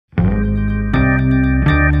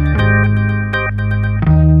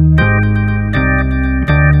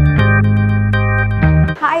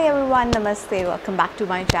everyone, namaste, welcome back to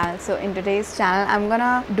my channel. So in today's channel I'm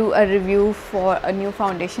gonna do a review for a new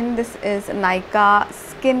foundation. This is Nykaa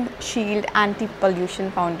SkinShield Anti-Pollution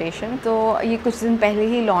Foundation. तो ये कुछ दिन पहले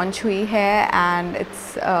ही launch हुई है and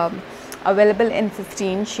it's available in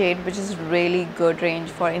 15 shade, which is really good range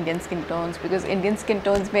for Indian skin tones, because Indian skin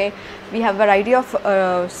tones में we have variety of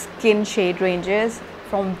skin shade ranges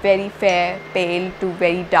from very fair, pale to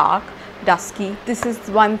very dark, dusky. This is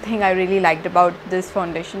one thing I really liked about this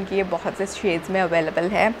foundation कि ये बहुत से shades में available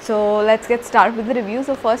है. So let's get started with the review.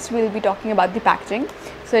 So first we'll be talking about the packaging.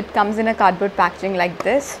 So it comes in a cardboard packaging like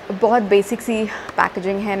this. बहुत basic सी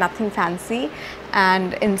packaging है, nothing fancy.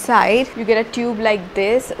 And inside you get a tube like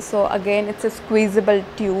this. So again it's a squeezable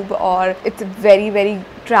tube, or it's very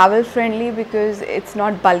travel friendly because it's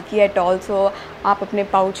not bulky at all. So आप अपने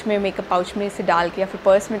pouch में, makeup pouch में इसे डाल के या फिर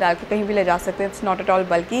purse में डाल के कहीं भी ले जा सकते हैं. It's not at all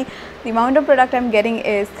bulky. The amount of product I'm getting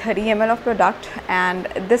is 30 ml of product, and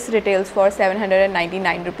this retails for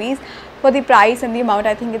 799 rupees. For the price and the amount,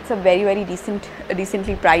 I think it's a very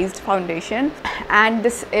decently priced foundation, and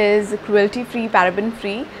this is cruelty free, paraben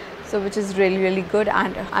free, so which is really good,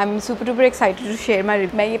 and I'm super duper excited to share my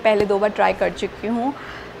review. मैं ये पहले 2 बार try कर चुकी हूँ.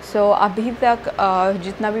 So अभी तक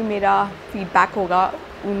जितना भी मेरा feedback होगा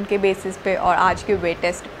उनके बेसिस पे और आज के वेट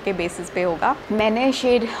टेस्ट के बेसिस पे होगा. मैंने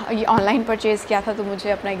शेड ये ऑनलाइन परचेज़ किया था तो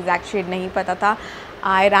मुझे अपना एग्जैक्ट शेड नहीं पता था.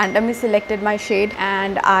 I randomly selected my shade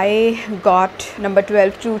and I got number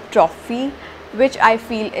 12 to Trophy, which I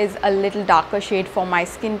feel is a little darker shade for my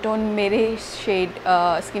skin tone. मेरे shade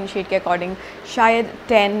skin shade के according शायद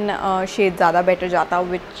 10 shade ज़्यादा better जाता,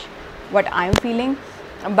 which what I'm feeling.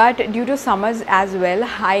 But due to summers as well,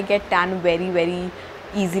 I get tan very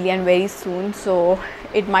easily and very soon, so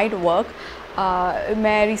it might work.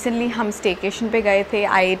 मैं recently हम staycation पे गए थे.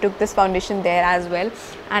 I took this foundation there as well,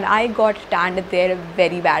 and I got tanned there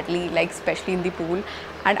very badly, like especially in the pool.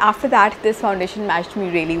 And after that, this foundation matched me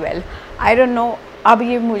really well. I don't know अब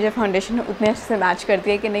ये मुझे foundation उतने अच्छे से match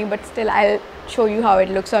करती है कि नहीं, but still I'll show you how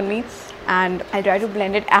it looks on me, and I try to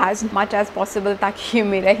blend it as much as possible ताकि ये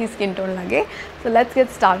मेरा ही skin tone लगे. So let's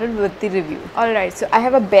get started with the review. Alright, so I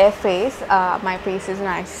have a bare face. My face is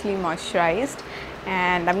nicely moisturized,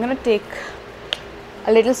 and I'm gonna take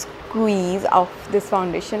a little squeeze of this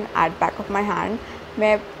foundation at back of my hand.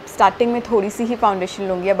 मैं starting में थोड़ी सी ही foundation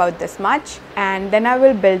लूँगी, about this much, and then I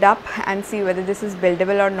will build up and see whether this is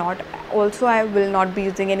buildable or not. Also I will not be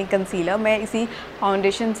using any concealer. मैं इसी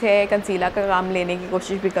foundation से concealer का काम लेने की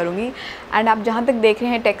कोशिश भी करूँगी. And आप जहाँ तक देख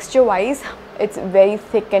रहे हैं texture wise, it's very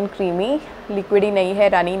thick and creamy. Liquid ही नहीं है,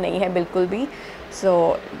 runny नहीं है बिल्कुल भी.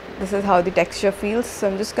 So this is how the texture feels. So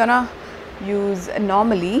I'm just gonna use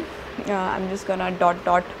normally. I'm just gonna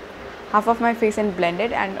dot half of my face and blend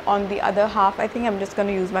it, and on the other half I think I'm just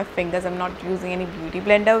gonna use my fingers. I'm not using any beauty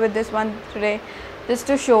blender with this one today, just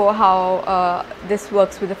to show how this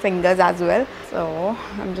works with the fingers as well. So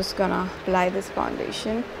I'm just gonna apply this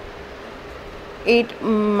foundation. It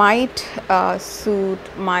might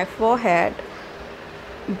suit my forehead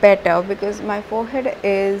better because my forehead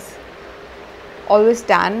is always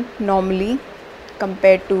tan normally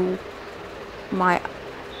compared to my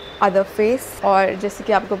other face. और जैसे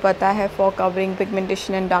कि आपको पता है, for covering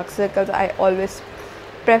pigmentation and dark circles, I always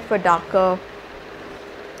prefer darker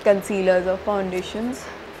concealers or foundations,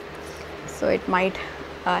 so it might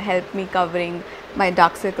help me covering my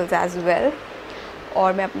dark circles as well.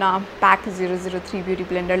 और मैं अपना PAC 003 beauty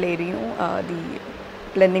blender ले रही हूँ, the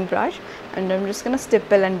blending brush, and I'm just gonna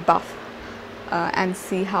stipple and buff and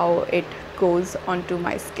see how it goes onto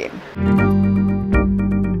my skin.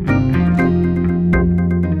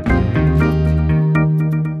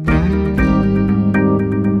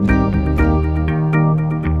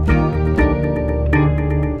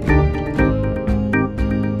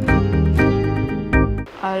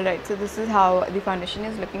 Alright, so this is how the foundation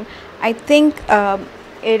is looking. I think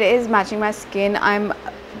it is matching my skin. I'm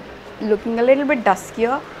looking a little bit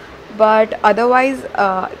duskier, but otherwise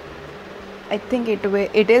I think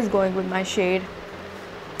it is going with my shade.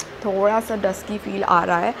 थोड़ा सा dusky feel आ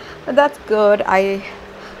रहा है, but that's good. I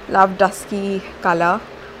love dusky color,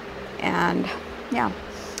 and yeah,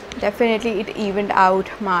 definitely it evened out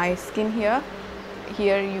my skin here.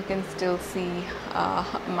 Here you can still see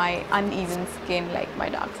my uneven skin, like my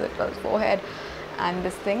dark circles, forehead, and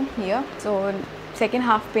this thing here. So second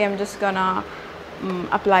half pe I'm just gonna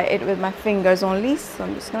apply it with my fingers only. So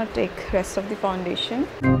I'm just gonna take rest of the foundation.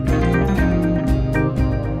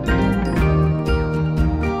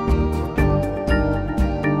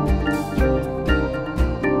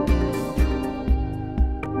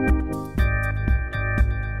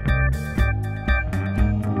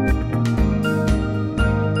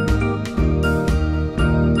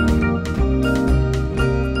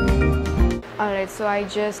 So I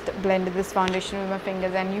just blended this foundation with my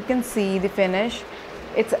fingers and you can see the finish.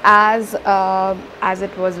 It's as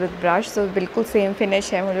it was with brush, so बिल्कुल same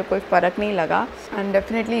finish है, मुझे कोई फ़र्क नहीं लगा. And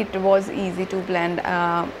definitely it was easy to blend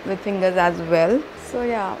with fingers as well. So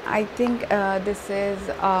yeah, I think this is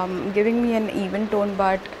giving me an even tone,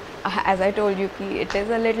 but as I told you, it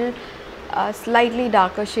is a little slightly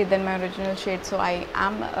darker shade than my original shade, so I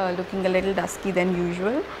am looking a little dusky than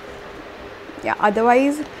usual. Yeah,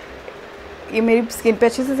 otherwise ये मेरी skin पे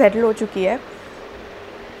अच्छे से settle हो चुकी है.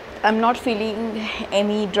 I'm not feeling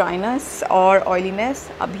any dryness or oiliness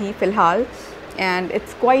अभी फ़िलहाल, and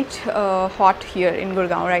it's quite hot here in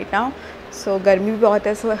Gurgaon right now. So गर्मी भी बहुत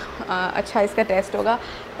है, so अच्छा इसका टेस्ट होगा.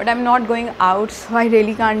 But I'm not going out, so I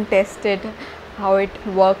really can't test it how it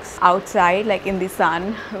works outside, like in the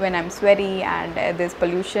sun when I'm sweaty and there's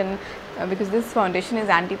pollution. Because this foundation is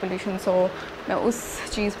anti-pollution, so मैं उस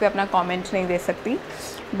चीज़ पे अपना comment नहीं दे सकती.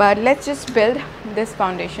 But let's just build this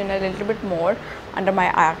foundation a little bit more under my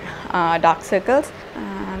dark circles, and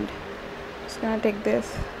I'm just gonna take this.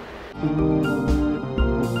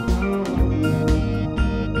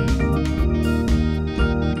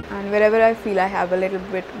 And wherever I feel I have a little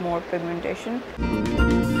bit more pigmentation,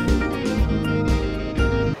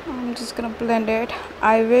 I'm just gonna blend it.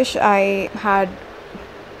 I wish I had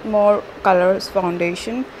more colors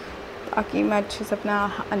foundation ताकि मैं अच्छे से अपना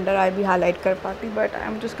under आई भी highlight कर पाती, but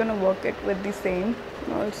I'm just gonna work it with the same.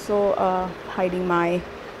 Also hiding my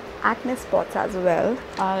acne spots as well.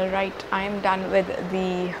 Alright, I am done with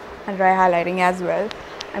the under eye highlighting as well.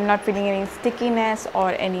 I'm not feeling any stickiness or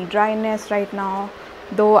any dryness right now,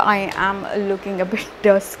 though I am looking a bit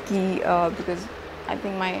dusky because I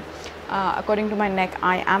think my according to my neck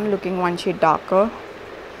I am looking one shade darker.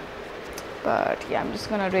 But yeah, I'm just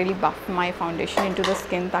gonna really buff my foundation into the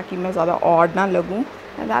skin ताकि मैं ज़्यादा odd ना लगूँ.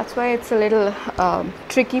 And that's why it's a little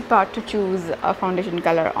tricky part to choose a foundation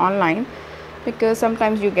color online, because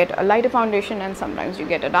sometimes you get a lighter foundation and sometimes you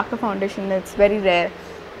get a darker foundation. It's very rare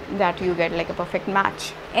that you get like a perfect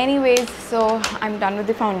match. Anyways, so I'm done with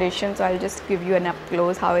the foundation, so I'll just give you an up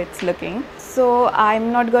close how it's looking. So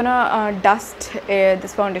I'm not gonna dust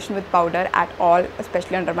this foundation with powder at all,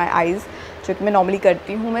 especially under my eyes, जो कि मैं normally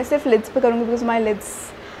करती हूँ. मैं सिर्फ lids पे करूँगी because my lids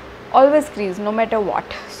always crease no matter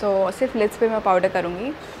what. So सिर्फ lids पे मैं powder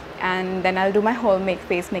करूँगी, and then I'll do my whole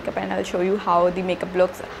face makeup and I'll show you how the makeup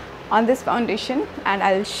looks on this foundation, and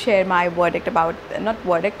I'll share my verdict about, not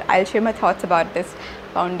verdict, I'll share my thoughts about this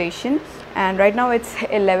foundation. And right now it's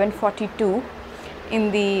 11:42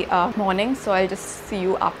 in the morning, so I'll just see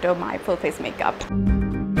you after my full face makeup.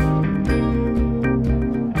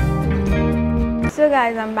 So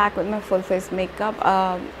guys, I'm back with my full face makeup.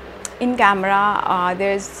 In camera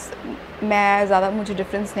मैं ज़्यादा मुझे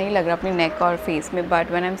difference नहीं लग रहा अपनी neck और face में,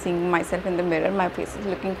 but when I'm seeing myself in the mirror, my face is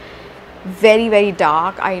looking very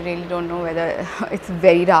dark. I really don't know whether it's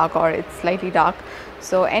very dark or it's slightly dark.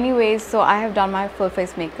 So anyways, so I have done my full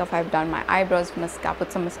face makeup. I've done my eyebrows, mascara,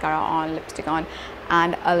 put some mascara on, lipstick on,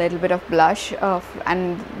 and a little bit of blush.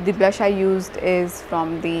 And the blush I used is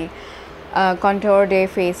from the Contour Day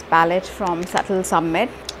Face palette from Subtle Summit,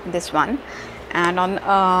 this one. And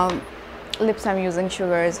on lips I'm using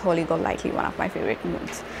Sugar's Holy Gold Lightly, one of my favorite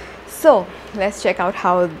nudes. So let's check out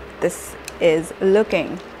how this is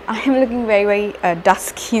looking. I am looking very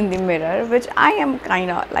dusky in the mirror, which I am kind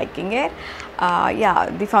of liking it. Yeah,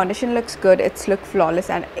 the foundation looks good, it's looked flawless,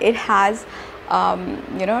 and it has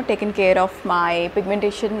you know, taken care of my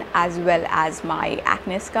pigmentation as well as my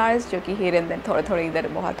acne scars, जो कि here and there थोड़े इधर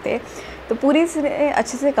बहुत थे, तो पूरी से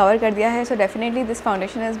अच्छे से cover कर दिया है. So definitely this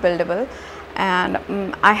foundation is buildable,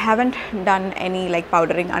 and I haven't done any like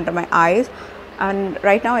powdering under my eyes, and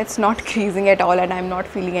right now it's not creasing at all, and I'm not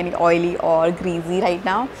feeling any oily or greasy right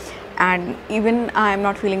now, and even I'm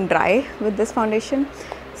not feeling dry with this foundation.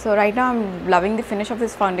 So right now I'm loving the finish of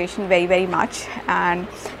this foundation very much. And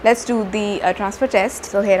let's do the transfer test.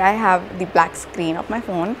 So here I have the black screen of my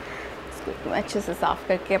phone. इसको मैं अच्छे से साफ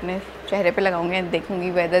करके अपने चेहरे पे लगाऊंगी and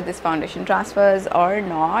देखूंगी whether this foundation transfers or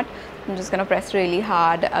not. I'm just gonna press really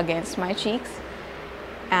hard against my cheeks,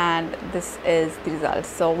 and this is the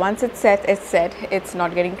result. So once it's set, it's set. It's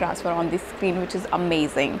not getting transfer on the screen, which is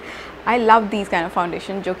amazing. I love these kind of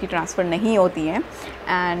foundation जो कि transfer नहीं होती हैं.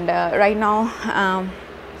 And right now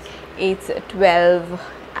it's 12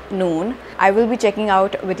 noon. I will be checking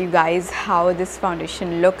out with you guys how this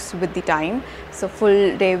foundation looks with the time. So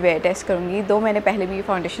full day wear test करूँगी. दो मैंने पहले भी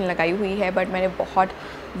foundation लगाई हुई है, but मैंने बहुत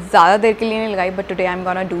ज़्यादा देर के लिए नहीं लगाई. But today I'm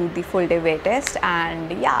gonna do the full day wear test,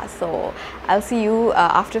 and yeah, so I'll see you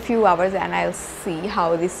after a few hours, and I'll see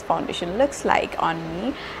how this foundation looks like on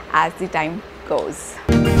me as the time goes.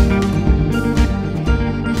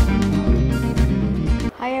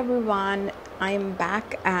 everyone, I am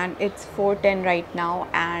back and it's 4:10 right now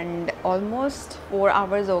and almost 4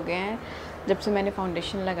 hours हो गए हैं जब से मैंने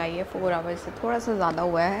foundation लगाई है. 4 hours से थोड़ा सा ज़्यादा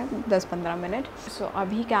हुआ है, 10-15 मिनट. सो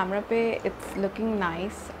अभी कैमरा पे it's looking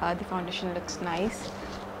nice, the foundation looks nice.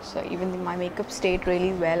 So even my makeup stayed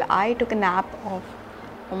really well. I took a nap of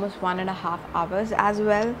almost 1.5 hours as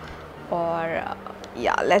well. और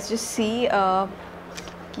yeah, let's just see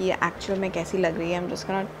कि ये actual में कैसी लग रही है. I'm just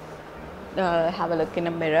gonna have a look in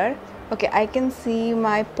a mirror. Okay, I can see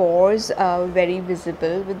my pores very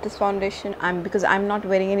visible with this foundation. Because I'm not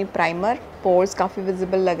wearing any primer. Pores काफ़ी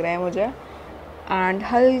visible लग रहे हैं मुझे. एंड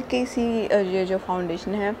हल्की सी ये जो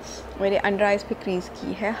फाउंडेशन है मेरे अंडर आइज़ पे क्रीज़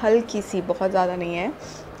की है, हल्की सी, बहुत ज़्यादा नहीं है.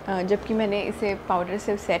 जबकि मैंने इसे पाउडर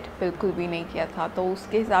से सेट बिल्कुल भी नहीं किया था, तो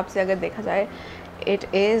उसके हिसाब से अगर देखा जाए it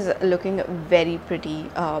is looking very pretty.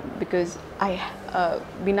 Because I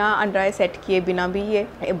बिना अंडर आई सेट किए बिना भी ये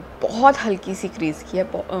बहुत हल्की सी क्रीज़ की है.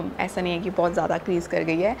 ऐसा नहीं है कि बहुत ज़्यादा क्रीज़ कर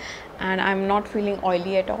गई है. And I am not feeling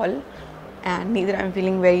oily at all. And neither I'm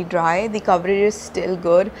feeling very dry. The coverage is still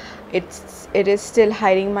good. It is still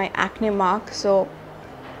hiding my acne mark, so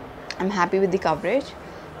I'm happy with the coverage.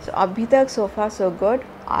 So abhi tak so far so good.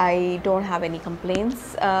 I don't have any complaints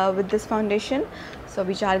with this foundation. So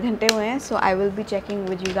abhi 4 घंटे हुए हैं. So I will be checking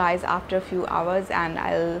with you guys after a few hours and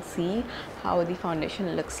I'll see how the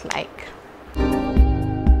foundation looks like.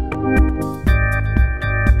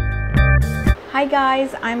 Hi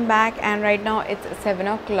guys, I'm back and right now it's 7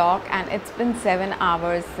 o'clock and it's been 7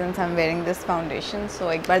 hours since I'm wearing this foundation. So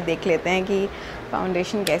एक बार देख लेते हैं कि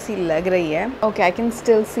foundation कैसी लग रही है. Okay, I can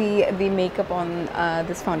still see the makeup on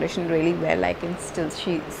this foundation really well. I can still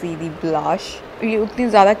see the blush. ये उतनी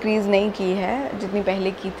ज़्यादा crease नहीं की है, जितनी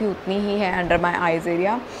पहले की थी उतनी ही है under my eyes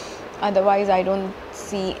area. Otherwise I don't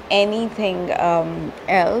see anything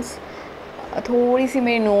else. थोड़ी सी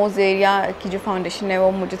मेरी नोज़ एरिया की जो फाउंडेशन है वो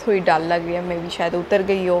मुझे थोड़ी डल लग रही है. मे बी शायद उतर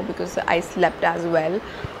गई हो because I slept as well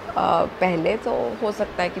पहले, तो हो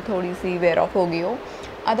सकता है कि थोड़ी सी वेयर ऑफ हो गई हो.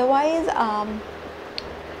 Otherwise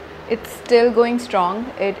it's still going strong.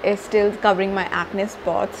 It is still covering my acne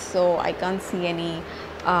spots, so I can't see any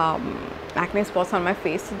acne spots on my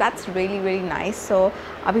face, so that's really nice. So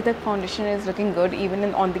abhi tak foundation is looking good even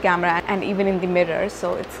on the camera and even in the mirror,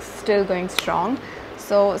 so it's still going strong.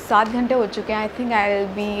 So 7 घंटे हो चुके हैं. I think I'll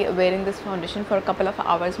be wearing this foundation for a couple of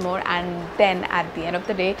hours more and then at the end of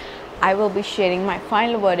the day I will be sharing my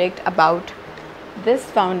final verdict about this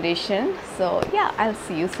foundation. So yeah, I'll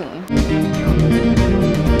see you soon.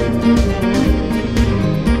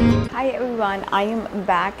 Hi everyone, I am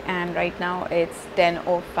back and right now it's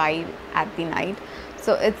 10:05 at the night.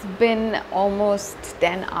 So it's been almost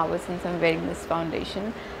 10 hours since I'm wearing this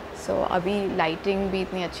foundation. So अभी lighting भी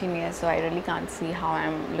इतनी अच्छी नहीं है, so I really can't see how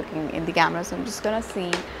I'm looking in the camera. So I'm just gonna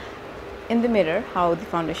see in the mirror how the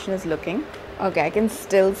foundation is looking. Okay, I can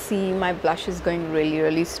still see my blush is going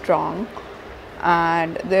really strong,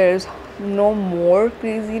 and there's no more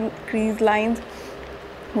crease lines.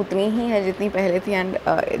 उतनी ही है जितनी पहले थी, and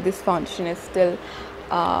this foundation is still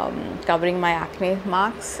covering my acne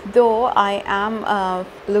marks. Though I am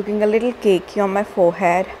looking a little cakey on my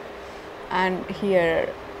forehead and here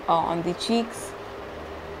on the cheeks.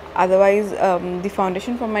 Otherwise the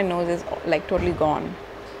foundation from my nose is like totally gone.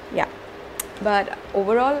 Yeah, but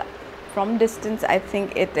overall from distance I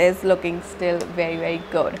think it is looking still very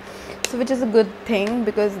good, so which is a good thing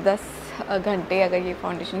because 10 घंटे अगर ये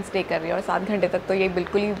foundation stay कर रही है और 7 घंटे तक तो ये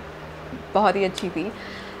बिल्कुल ही बहुत ही अच्छी थी.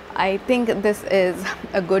 I think this is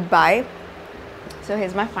a good buy. So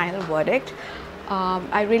here's my final verdict.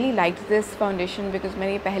 I really liked this foundation because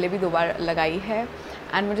मैंने ये पहले भी 2 बार लगाई है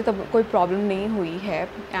एंड मुझे तब कोई प्रॉब्लम नहीं हुई है.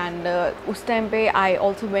 एंड उस टाइम पे I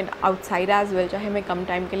also went outside as well, चाहे मैं कम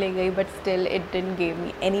टाइम के लिए गई but still it didn't give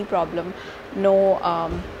me any problem. No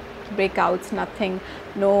breakouts, nothing,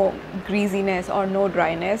 no greasiness or no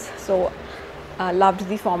dryness. So loved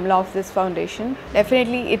the formula of this foundation.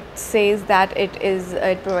 Definitely it says that it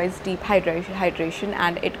provides deep hydration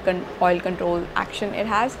and oil control action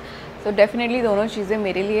it has. So definitely दोनों चीज़ें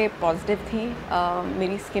मेरे लिए positive थी.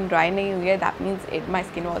 मेरी skin dry नहीं हुई है, that means my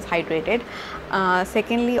skin was hydrated.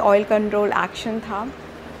 Secondly oil control action था,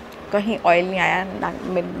 कहीं ऑयल नहीं आया ना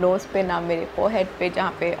मेरे नोज़ पे ना मेरे फोरहेड पे,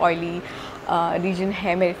 जहाँ पे ऑयली रीजन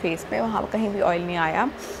है मेरे फेस पे वहाँ कहीं भी ऑयल नहीं आया.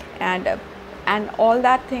 And all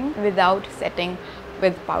that thing without setting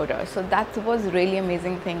with powder. So that was really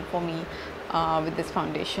amazing thing for me with this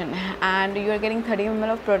foundation. And you are getting 30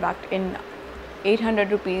 ml of product in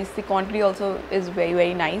 800 rupees. The quantity also is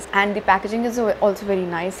very nice and the packaging is also very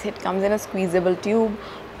nice. It comes in a squeezable tube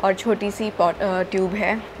और छोटी सी tube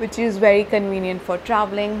है which is very convenient for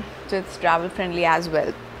traveling, so it's travel friendly as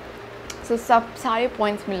well. So सब सारे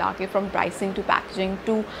points मिला के from pricing to packaging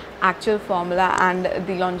to actual formula and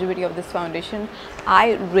the longevity of this foundation,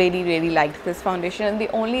 I really liked this foundation. And the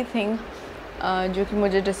only thing जो कि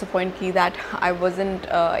मुझे disappoint की that I wasn't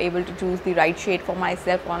able to choose the right shade for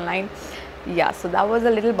myself online. Yeah, so that was a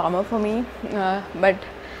little bummer for me, but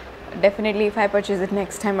definitely if I purchase it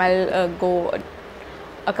next time, I'll go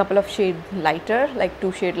a couple of shades lighter, like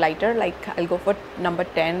 2 shades lighter, like I'll go for number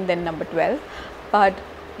 10 then number 12. But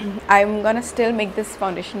I'm gonna still make this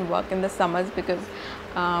foundation work in the summers because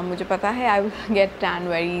मुझे पता है I will get tan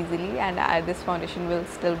very easily, and this foundation will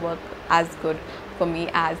still work as good for me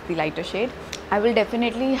as the lighter shade. I will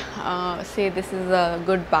definitely say this is a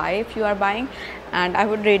good buy if you are buying, and I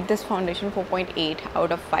would rate this foundation 4.8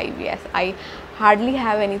 out of 5. Yes, I hardly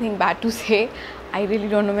have anything bad to say. I really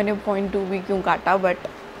don't know मैंने 0.2 भी क्यों काटा, but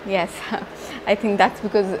yes, I think that's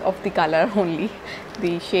because of the color only,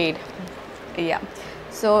 the shade. Yeah,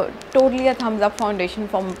 so totally a thumbs up foundation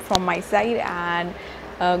from my side, and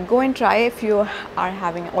go and try if you are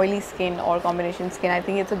having oily skin or combination skin. I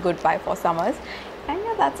think it's a good buy for summers. And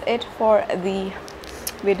yeah, that's it for the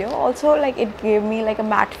video. Also, like, it gave me like a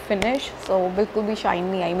matte finish, so bilkul bhi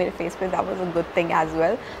shine nahi aayi mere face pe. That was a good thing as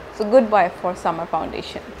well. So good buy for summer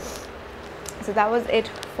foundation. So that was it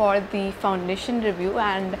for the foundation review.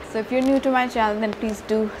 And so if you're new to my channel, then please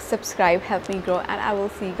do subscribe, help me grow, and I will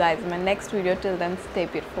see you guys in my next video. Till then, stay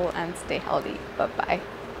beautiful and stay healthy. Bye bye.